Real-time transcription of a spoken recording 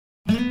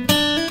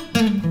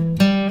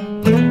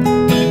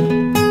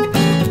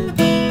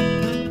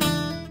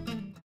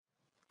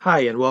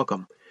Hi and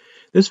welcome.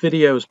 This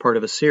video is part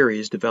of a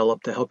series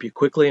developed to help you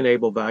quickly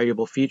enable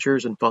valuable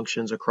features and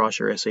functions across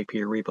your SAP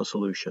Ariba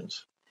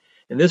solutions.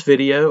 In this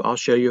video, I'll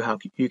show you how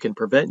you can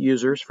prevent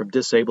users from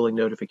disabling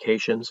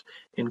notifications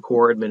in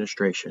core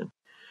administration.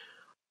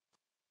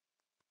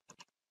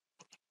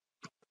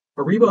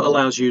 Ariba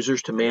allows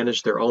users to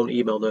manage their own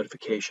email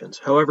notifications.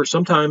 However,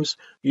 sometimes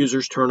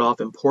users turn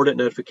off important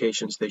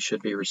notifications they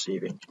should be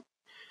receiving.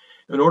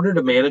 In order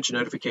to manage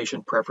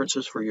notification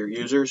preferences for your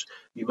users,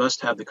 you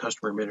must have the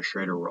customer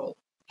administrator role.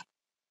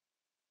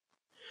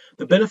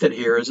 The benefit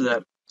here is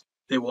that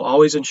it will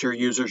always ensure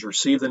users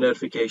receive the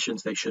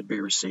notifications they should be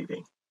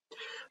receiving.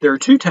 There are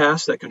two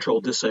tasks that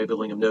control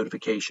disabling of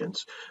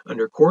notifications.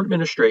 Under Core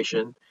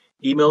Administration,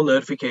 Email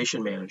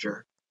Notification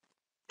Manager,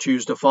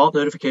 choose Default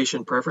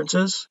Notification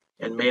Preferences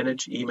and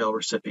Manage Email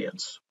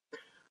Recipients.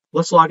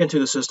 Let's log into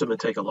the system and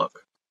take a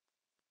look.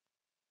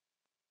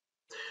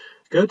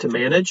 Go to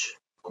Manage,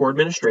 Core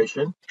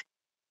Administration.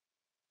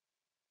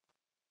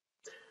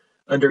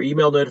 Under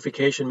Email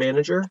Notification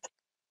Manager,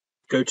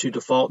 go to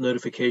Default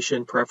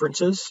Notification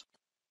Preferences.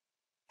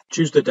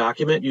 Choose the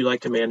document you'd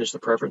like to manage the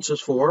preferences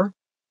for.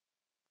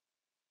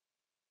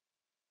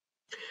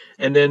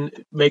 And then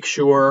make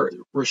sure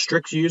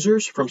Restrict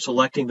Users from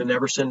selecting the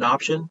Never Send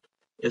option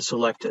is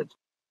selected.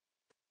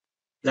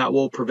 That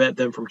will prevent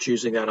them from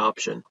choosing that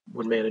option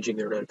when managing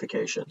their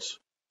notifications.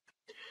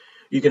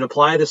 You can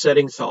apply the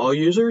settings to all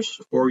users,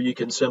 or you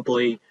can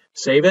simply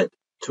save it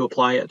to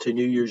apply it to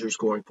new users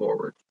going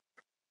forward.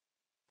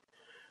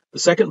 The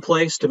second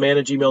place to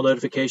manage email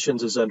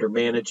notifications is under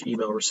Manage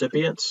Email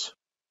Recipients.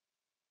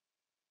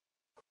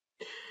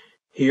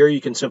 Here you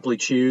can simply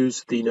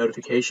choose the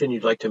notification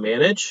you'd like to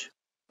manage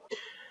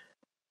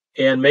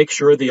and make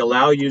sure the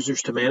Allow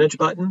Users to Manage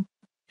button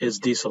is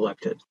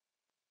deselected.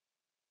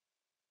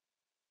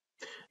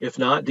 If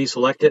not,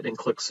 deselect it and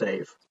click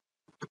Save.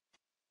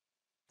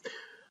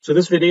 So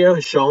this video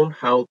has shown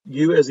how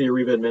you as the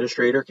Ariba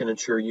administrator can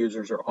ensure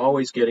users are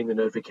always getting the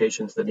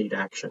notifications that need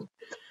action.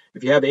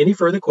 If you have any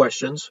further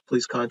questions,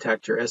 please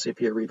contact your SAP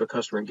Ariba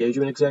Customer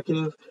Engagement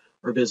Executive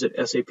or visit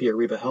SAP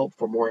Ariba Help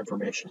for more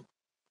information.